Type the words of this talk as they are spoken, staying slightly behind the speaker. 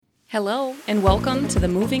Hello, and welcome to the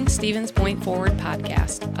Moving Stevens Point Forward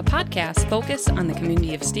podcast, a podcast focused on the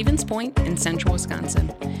community of Stevens Point in central Wisconsin.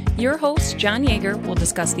 Your host, John Yeager, will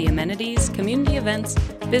discuss the amenities, community events,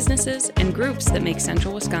 businesses, and groups that make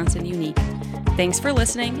central Wisconsin unique. Thanks for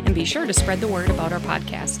listening, and be sure to spread the word about our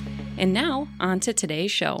podcast. And now, on to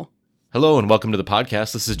today's show. Hello and welcome to the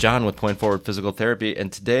podcast. This is John with Point Forward Physical Therapy, and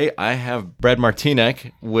today I have Brad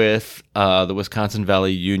Martinek with the Wisconsin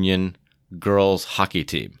Valley Union girls hockey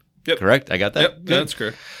team. Yep. Correct? I got that? Yep, that's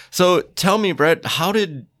correct. So tell me, Brad,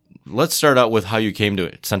 let's start out with how you came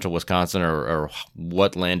to central Wisconsin or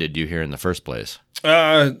what landed you here in the first place.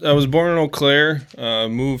 I was born in Eau Claire,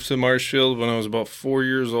 moved to Marshfield when I was about 4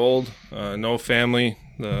 years old. No family.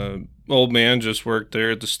 The old man just worked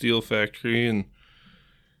there at the steel factory, and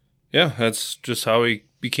yeah, that's just how he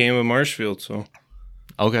became a Marshfield. So,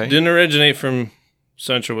 okay, didn't originate from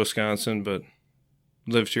central Wisconsin, but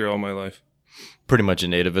lived here all my life. Pretty much a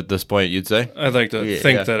native at this point, you'd say? I'd like to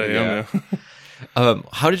think that I am. Yeah.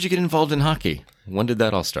 How did you get involved in hockey? When did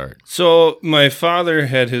that all start? So my father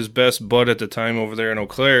had his best bud at the time over there in Eau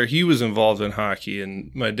Claire. He was involved in hockey,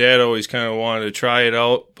 and my dad always kind of wanted to try it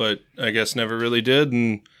out, but I guess never really did.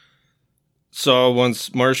 And so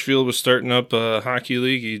once Marshfield was starting up a hockey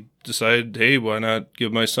league, he decided, hey, why not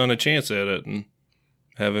give my son a chance at it? And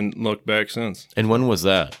haven't looked back since. And when was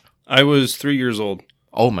that? I was 3 years old.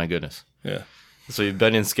 Oh, my goodness. Yeah. So you've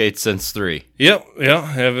been in skates since 3. Yep. Yeah.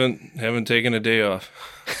 Haven't taken a day off.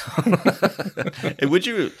 Would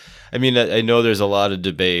you? I mean, I know there's a lot of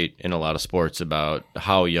debate in a lot of sports about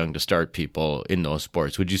how young to start people in those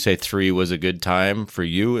sports. Would you say 3 was a good time for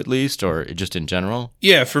you, at least, or just in general?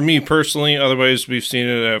 Yeah, for me personally. Otherwise, we've seen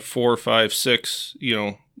it at 4, 5, 6.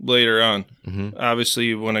 Later on. Mm-hmm.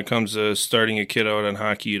 Obviously, when it comes to starting a kid out on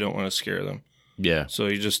hockey, you don't want to scare them. Yeah. So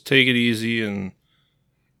you just take it easy, and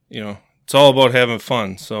it's all about having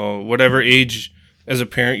fun. So whatever age as a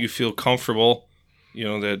parent you feel comfortable,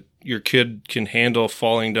 that your kid can handle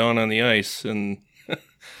falling down on the ice and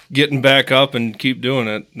getting back up and keep doing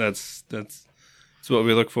it. That's what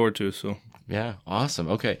we look forward to. So yeah, awesome.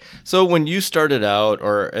 Okay, so when you started out,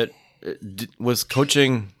 was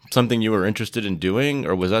coaching something you were interested in doing,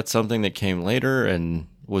 or was that something that came later? And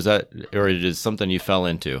was that, or is it something you fell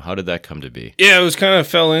into? How did that come to be? Yeah, it was kind of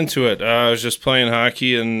fell into it. I was just playing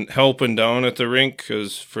hockey and helping down at the rink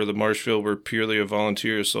because for the Marshfield, we're purely a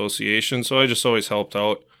volunteer association. So I just always helped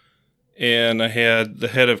out. And I had the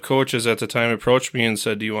head of coaches at the time approach me and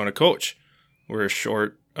said, do you want to coach? We're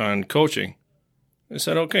short on coaching. I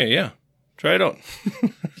said, okay, yeah, try it out.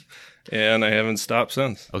 And I haven't stopped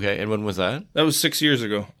since. Okay, and when was that? That was 6 years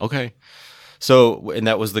ago. Okay. So, and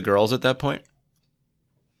that was the girls at that point?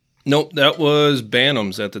 Nope, that was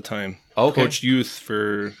Bantams at the time. Okay. Coached youth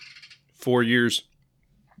for 4 years.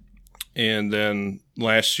 And then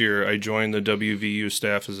last year, I joined the WVU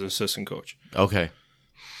staff as an assistant coach. Okay.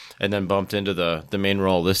 And then bumped into the main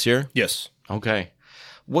role this year? Yes. Okay.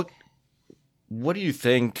 What do you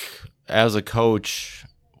think, as a coach,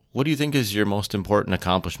 what do you think is your most important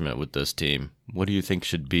accomplishment with this team? What do you think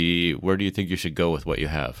where do you think you should go with what you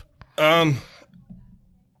have?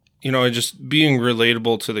 Just being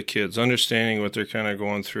relatable to the kids, understanding what they're kind of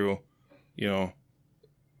going through.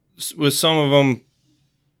 With some of them,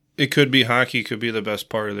 it could be hockey could be the best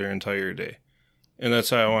part of their entire day. And that's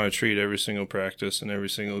how I want to treat every single practice and every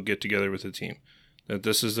single get-together with the team. That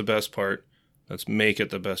this is the best part. Let's make it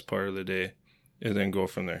the best part of the day and then go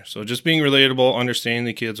from there. So just being relatable, understanding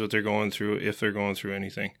the kids, what they're going through, if they're going through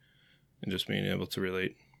anything, and just being able to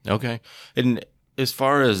relate. Okay. And as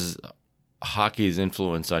far as hockey's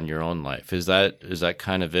influence on your own life, is that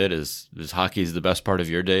kind of it? Is hockey's the best part of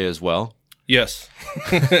your day as well? Yes.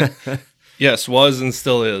 Yes, was and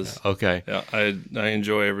still is. Okay. Yeah, I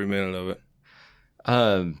enjoy every minute of it.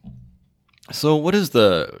 So what is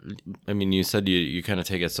you said you kind of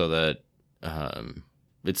take it so that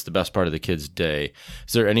it's the best part of the kid's day.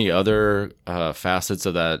 Is there any other facets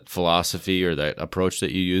of that philosophy or that approach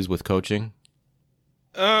that you use with coaching?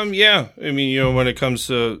 Yeah. When it comes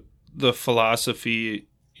to the philosophy,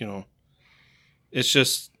 it's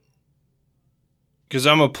just because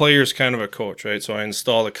I'm a player's kind of a coach, right? So I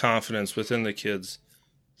install the confidence within the kids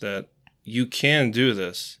that you can do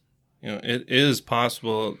this. It is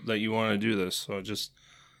possible that you want to do this. So just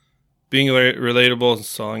being relatable,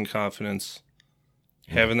 installing confidence,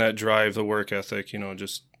 having that drive, the work ethic,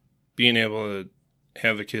 just being able to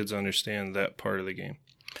have the kids understand that part of the game.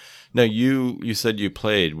 Now, you said you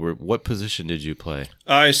played. What position did you play?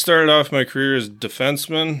 I started off my career as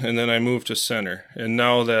defenseman, and then I moved to center. And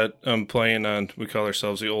now that I'm playing on, we call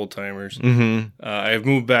ourselves the old timers. Mm-hmm. I've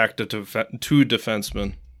moved back to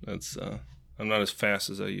defenseman. That's I'm not as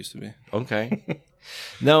fast as I used to be. Okay.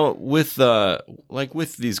 Now, with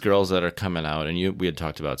with these girls that are coming out, and we had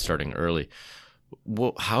talked about starting early,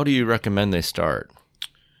 how do you recommend they start?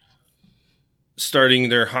 Starting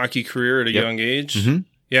their hockey career at a young age? Mm-hmm.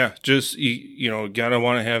 Yeah, just, gotta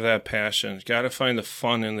want to have that passion. Gotta find the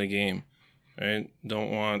fun in the game, right?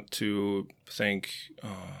 Don't want to think,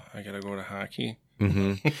 I gotta go to hockey.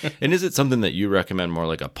 Mm-hmm. And is it something that you recommend more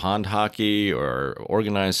like a pond hockey or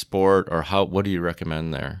organized sport, or what do you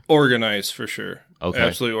recommend there? Organized for sure. Okay.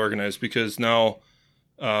 Absolutely organized, because now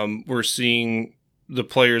we're seeing the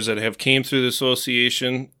players that have came through the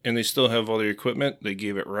association and they still have all their equipment, they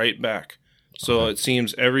gave it right back. So It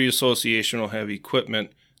seems every association will have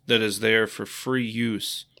equipment that is there for free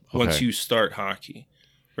use once you start hockey,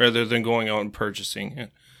 rather than going out and purchasing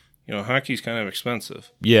it. Hockey's kind of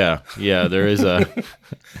expensive. Yeah, there is a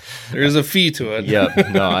there is a fee to it.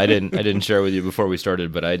 Yeah, no, I didn't share with you before we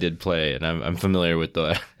started, but I did play, and I'm familiar with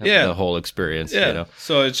the whole experience. Yeah,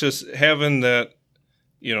 so it's just having that,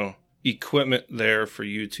 equipment there for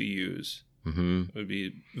you to use would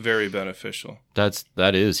be very beneficial.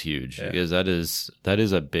 That is huge, because that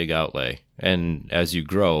is a big outlay, and as you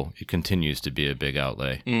grow, it continues to be a big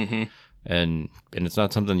outlay. Mm-hmm. And it's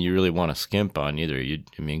not something you really want to skimp on either.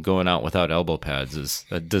 Going out without elbow pads is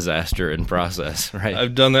a disaster in process, right?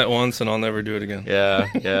 I've done that once, and I'll never do it again.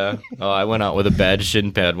 Yeah. Oh, I went out with a bad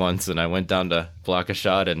shin pad once, and I went down to block a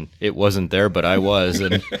shot, and it wasn't there, but I was,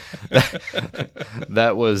 and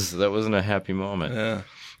that wasn't a happy moment.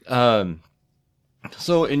 Yeah.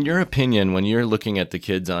 So, in your opinion, when you're looking at the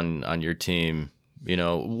kids on your team,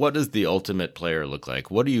 what does the ultimate player look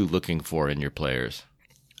like? What are you looking for in your players?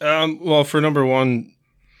 Well, for number one,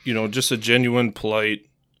 just a genuine, polite,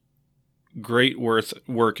 great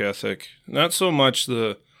work ethic. Not so much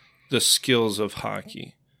the skills of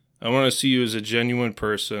hockey. I want to see you as a genuine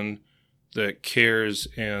person that cares,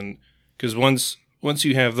 and because once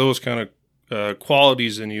you have those kind of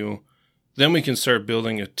qualities in you, then we can start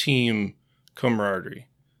building a team camaraderie.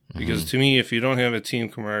 Because to me, if you don't have a team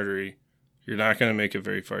camaraderie, you're not going to make it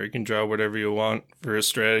very far. You can draw whatever you want for a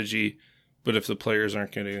strategy, but if the players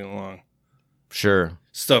aren't getting along, sure,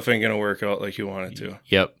 stuff ain't going to work out like you want it to.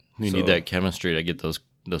 Yep. You need that chemistry to get those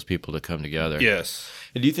people to come together. Yes.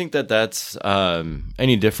 Do you think that that's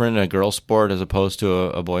any different in a girl sport as opposed to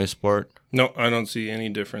a boy sport? No, I don't see any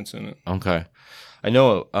difference in it. Okay. I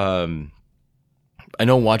know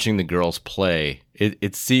watching the girls play,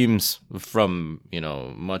 it seems from,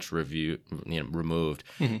 much removed,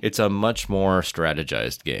 it's a much more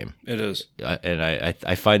strategized game. It is. And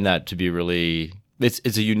I find that to be really,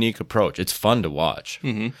 it's a unique approach. It's fun to watch.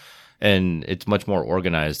 Mm-hmm. And it's much more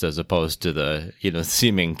organized as opposed to the,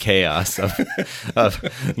 seeming chaos of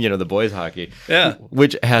the boys hockey. Yeah.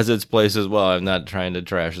 Which has its place as well. I'm not trying to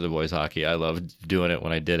trash the boys hockey. I loved doing it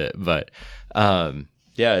when I did it. But,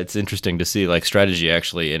 yeah, it's interesting to see like strategy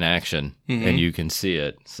actually in action, and you can see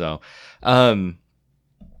it. So, now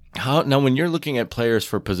when you're looking at players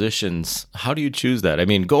for positions, how do you choose that? I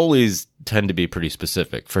mean, goalies tend to be pretty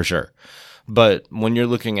specific for sure, but when you're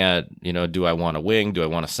looking at, do I want a wing? Do I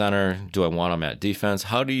want a center? Do I want them at defense?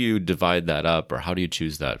 How do you divide that up, or how do you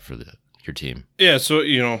choose that for your team? Yeah, so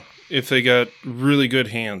if they got really good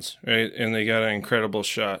hands, right, and they got an incredible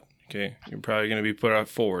shot. Okay, you're probably going to be put out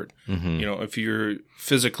forward. Mm-hmm. If you're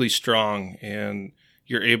physically strong and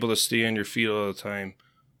you're able to stay on your feet all the time,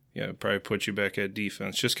 it'd probably put you back at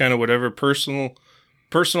defense. Just kind of whatever personal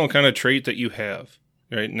kind of trait that you have,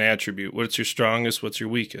 right? An attribute. What's your strongest? What's your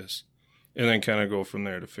weakest? And then kind of go from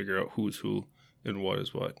there to figure out who's who and what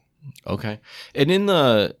is what. Okay. And in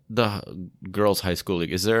the girls' high school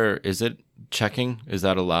league, is it checking? Is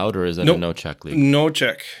that allowed, or is that a no check league? No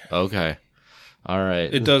check. Okay. All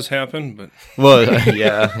right. It does happen, but well,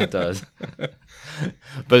 yeah, it does.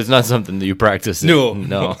 But it's not something that you practice.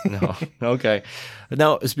 No. Okay.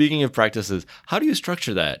 Now, speaking of practices, how do you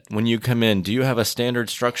structure that when you come in? Do you have a standard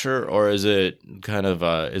structure, or is it kind of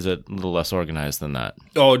is it a little less organized than that?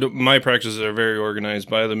 Oh, my practices are very organized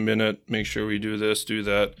by the minute. Make sure we do this, do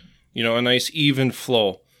that. A nice even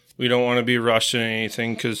flow. We don't want to be rushing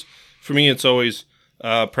anything, because for me, it's always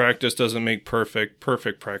practice doesn't make perfect.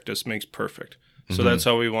 Perfect practice makes perfect. So that's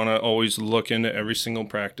how we want to always look into every single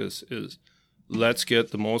practice is let's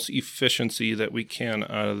get the most efficiency that we can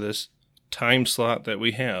out of this time slot that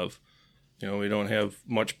we have. We don't have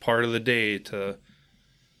much part of the day to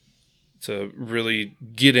really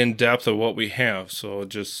get in depth of what we have. So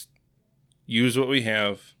just use what we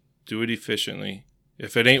have, do it efficiently.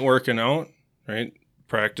 If it ain't working out, right,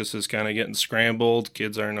 practice is kind of getting scrambled,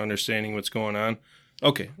 kids aren't understanding what's going on.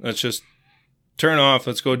 Okay, let's just turn off,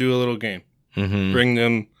 let's go do a little game.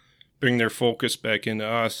 Mm-hmm. bring their focus back into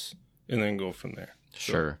us, and then go from there.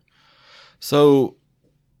 Sure. So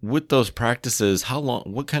with those practices, how long,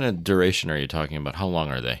 what kind of duration are you talking about? How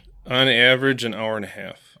long are they? On average, an hour and a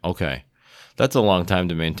half. Okay. That's a long time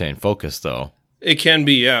to maintain focus, though. It can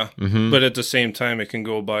be, yeah. Mm-hmm. But at the same time, it can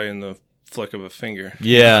go by in the flick of a finger.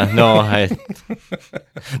 Yeah, no,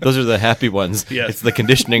 those are the happy ones. Yes. It's the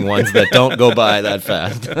conditioning ones that don't go by that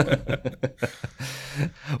fast.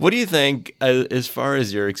 What do you think, as far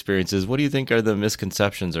as your experiences, what do you think are the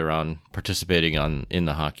misconceptions around participating in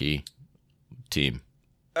the hockey team?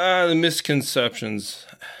 The misconceptions.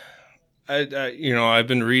 I've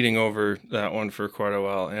been reading over that one for quite a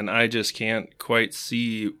while, and I just can't quite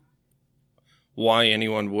see why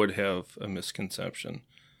anyone would have a misconception.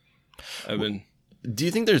 Do you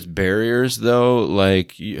think there's barriers, though?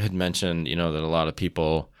 Like you had mentioned, that a lot of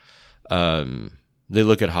people, they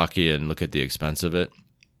look at hockey and look at the expense of it.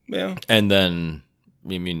 Yeah. And then,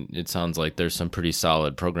 it sounds like there's some pretty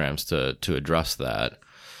solid programs to address that.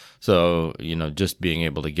 So, just being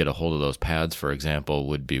able to get a hold of those pads, for example,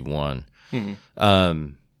 would be one.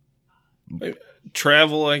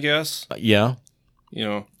 Travel, I guess. Yeah.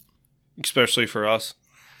 Especially for us.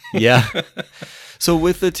 Yeah. So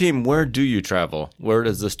with the team, where do you travel? Where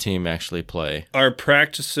does this team actually play? Our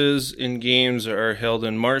practices and games are held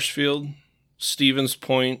in Marshfield, Stevens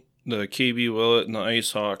Point, the KB Willett and the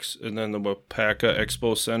Ice Hawks, and then the Wapaka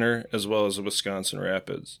Expo Center, as well as the Wisconsin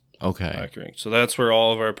Rapids. Okay. So that's where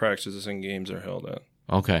all of our practices and games are held at.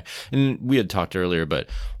 Okay. And we had talked earlier, but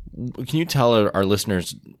can you tell our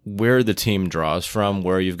listeners where the team draws from,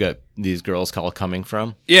 where you've got these girls all coming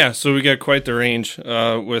from? Yeah, so we got quite the range.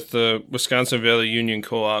 With the Wisconsin Valley Union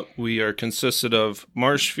Co-op, we are consisted of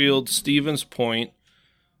Marshfield, Stevens Point,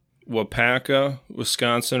 Wapaka,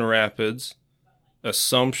 Wisconsin Rapids,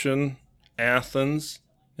 Assumption, Athens,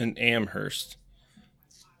 and Amherst.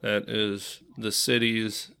 That is the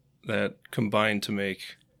cities that combine to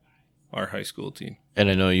make our high school team. And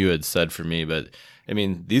I know you had said for me, but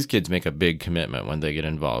these kids make a big commitment when they get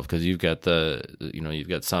involved, because you've got you've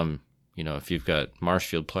got some, if you've got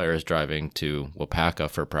Marshfield players driving to Wapaka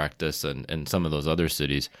for practice and some of those other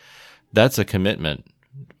cities, that's a commitment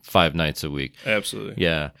 5 nights a week. Absolutely.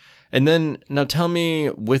 Yeah. And then now tell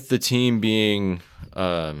me, with the team being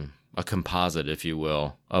a composite, if you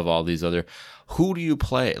will, of all these other, who do you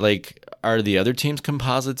play? Like, are the other teams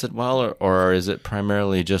composites as well, or is it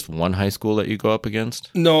primarily just one high school that you go up against?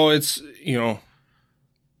 No, it's,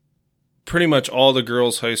 pretty much all the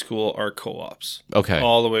girls' high school are co-ops. Okay.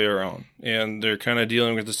 All the way around. And they're kind of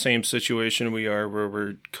dealing with the same situation we are, where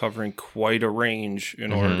we're covering quite a range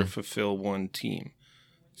in order to fulfill one team.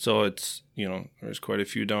 So it's, there's quite a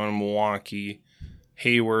few down in Milwaukee,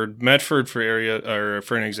 Hayward, Medford for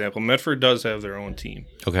an example. Medford does have their own team.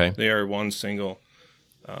 Okay. They are one single.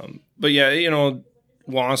 But yeah,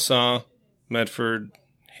 Wausau, Medford,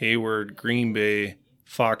 Hayward, Green Bay,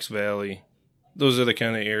 Fox Valley. Those are the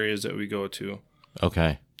kind of areas that we go to.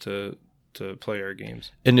 Okay. To play our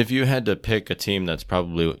games. And if you had to pick a team that's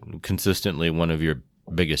probably consistently one of your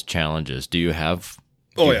biggest challenges, do you have?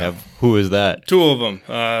 Who is that? 2 of them.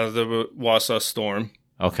 The Wausau Storm.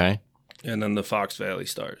 Okay. And then the Fox Valley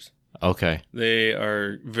Stars. Okay. They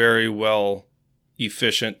are very well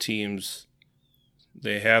efficient teams.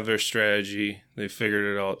 They have their strategy. They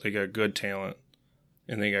figured it out. They got good talent,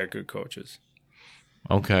 and they got good coaches.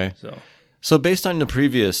 Okay. So based on the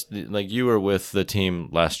previous, like you were with the team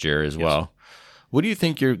last year as well, what do you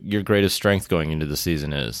think your greatest strength going into the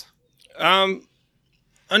season is?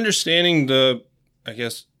 Understanding the, I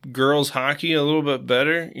guess, girls hockey a little bit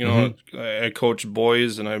better. I coached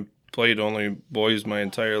boys, and I played only boys my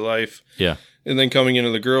entire life. Yeah. And then coming into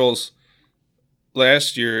the girls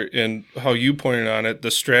last year, and how you pointed on it, the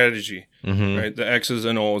strategy, right? The X's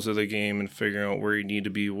and O's of the game, and figuring out where you need to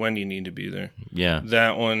be, when you need to be there. Yeah.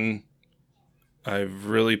 That one, I've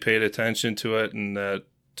really paid attention to it, and that,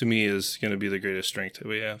 to me, is going to be the greatest strength that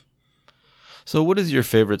we have. So what is your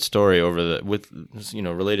favorite story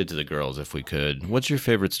related to the girls, if we could? What's your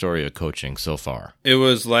favorite story of coaching so far? It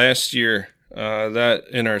was last year, that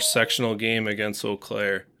in our sectional game against Eau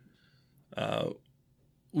Claire.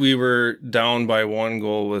 We were down by 1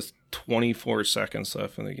 goal with 24 seconds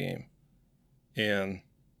left in the game. And,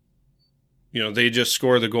 they just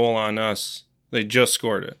scored the goal on us. They just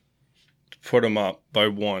scored it to put them up by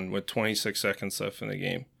 1 with 26 seconds left in the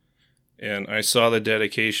game. And I saw the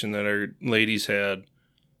dedication that our ladies had,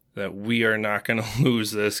 that we are not going to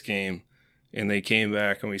lose this game. And they came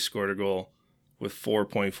back and we scored a goal with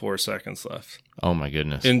 4.4 seconds left. Oh, my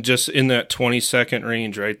goodness. And just in that 20-second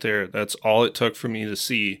range right there, that's all it took for me to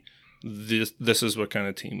see this is what kind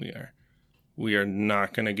of team we are. we are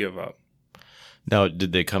not going to give up. Now,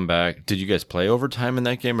 did they come back? Did you guys play overtime in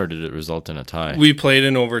that game, or did it result in a tie? We played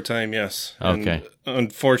in overtime, yes. Okay. And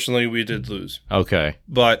unfortunately, we did lose. Okay.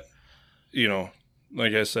 But,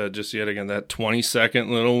 like I said, just yet again, that 20-second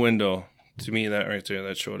little window, to me, that right there,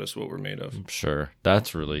 that showed us what we're made of. Sure.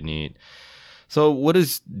 That's really neat. So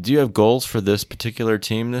do you have goals for this particular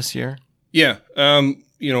team this year? Yeah.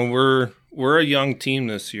 We're a young team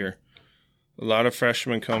this year. A lot of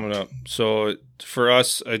freshmen coming up. So for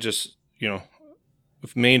us,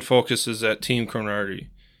 main focus is that team camaraderie.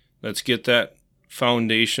 Let's get that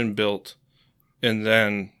foundation built, and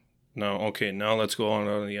then now let's go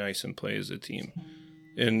on the ice and play as a team.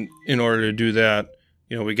 And in order to do that,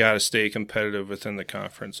 we got to stay competitive within the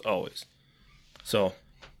conference always. So,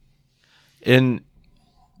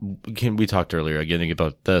 we talked earlier again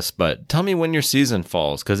about this, but tell me when your season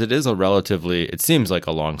falls, because it seems like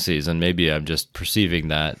a long season. Maybe I'm just perceiving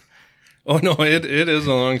that. Oh, no, it is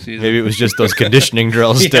a long season. Maybe it was just those conditioning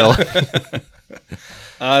drills still.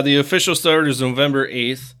 The official start is November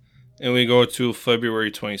 8th, and we go to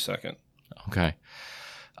February 22nd. Okay.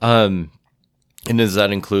 And does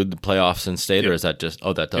that include the playoffs in state, or is that just...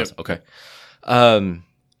 Oh, that does. Yep. Okay.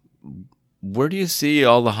 Where do you see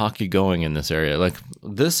all the hockey going in this area? Like,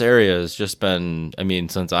 this area has just been...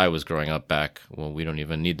 since I was growing up back... Well, we don't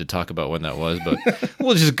even need to talk about when that was, but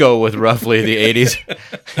we'll just go with roughly the 80s.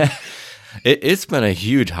 It's been a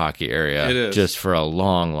huge hockey area just for a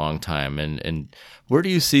long, long time. And where do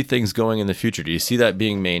you see things going in the future? Do you see that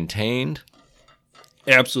being maintained?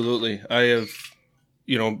 Absolutely. I have,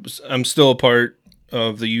 I'm still a part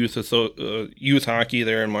of the youth hockey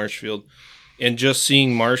there in Marshfield. And just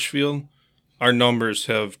seeing Marshfield, our numbers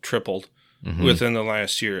have tripled within the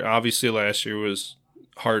last year. Obviously, last year was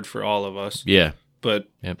hard for all of us. Yeah. But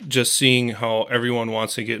just seeing how everyone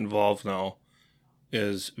wants to get involved now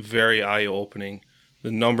is very eye-opening.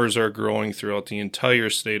 The numbers are growing throughout the entire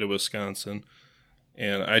state of Wisconsin,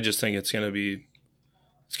 and I just think it's going to be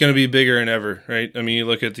bigger than ever, right? You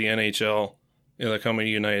look at the NHL, look how many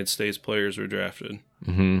United States players were drafted,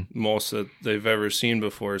 most that they've ever seen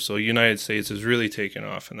before. So United States has really taken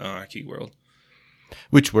off in the hockey world.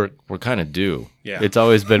 Which we're kind of due. Yeah. It's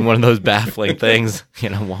always been one of those baffling things.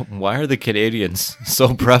 Why are the Canadians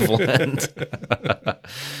so prevalent?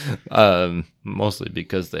 Mostly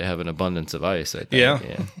because they have an abundance of ice, I think.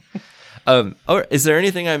 Yeah. Is there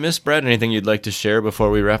anything I missed, Brad? Anything you'd like to share before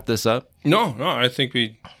we wrap this up? No. I think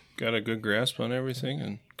we got a good grasp on everything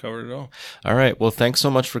and covered it all. All right. Well, thanks so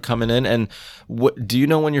much for coming in. And do you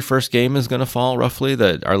know when your first game is going to fall, roughly,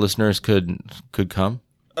 that our listeners could come?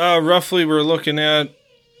 Roughly, we're looking at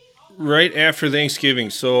right after Thanksgiving.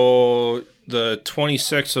 So the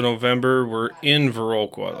 26th of November, we're in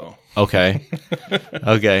Viroqua, though. Okay.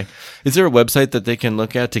 Okay. Is there a website that they can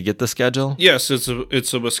look at to get the schedule? Yes,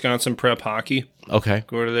 it's a Wisconsin Prep Hockey. Okay.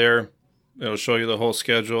 Go to there. It'll show you the whole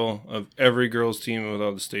schedule of every girls' team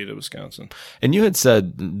without the state of Wisconsin. And you had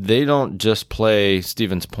said they don't just play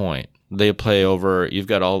Stevens Point. They play over, you've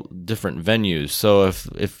got all different venues. So if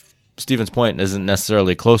Stevens Point isn't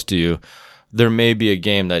necessarily close to you, there may be a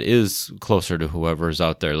game that is closer to whoever's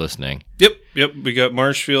out there listening. Yep. We got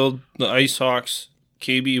Marshfield, the Ice Hawks,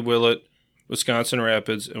 KB Willett, Wisconsin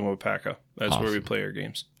Rapids, and Wapaka. That's awesome. Where we play our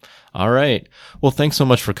games. All right. Well, thanks so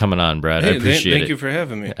much for coming on, Brad. I appreciate it. Thank you for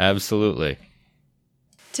having me. Absolutely.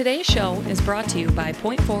 Today's show is brought to you by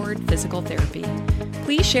Point Forward Physical Therapy.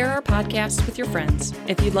 Please share our podcast with your friends.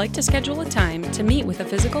 If you'd like to schedule a time to meet with a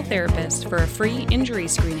physical therapist for a free injury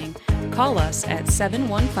screening, call us at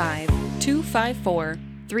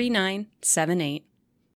 715-254-3978.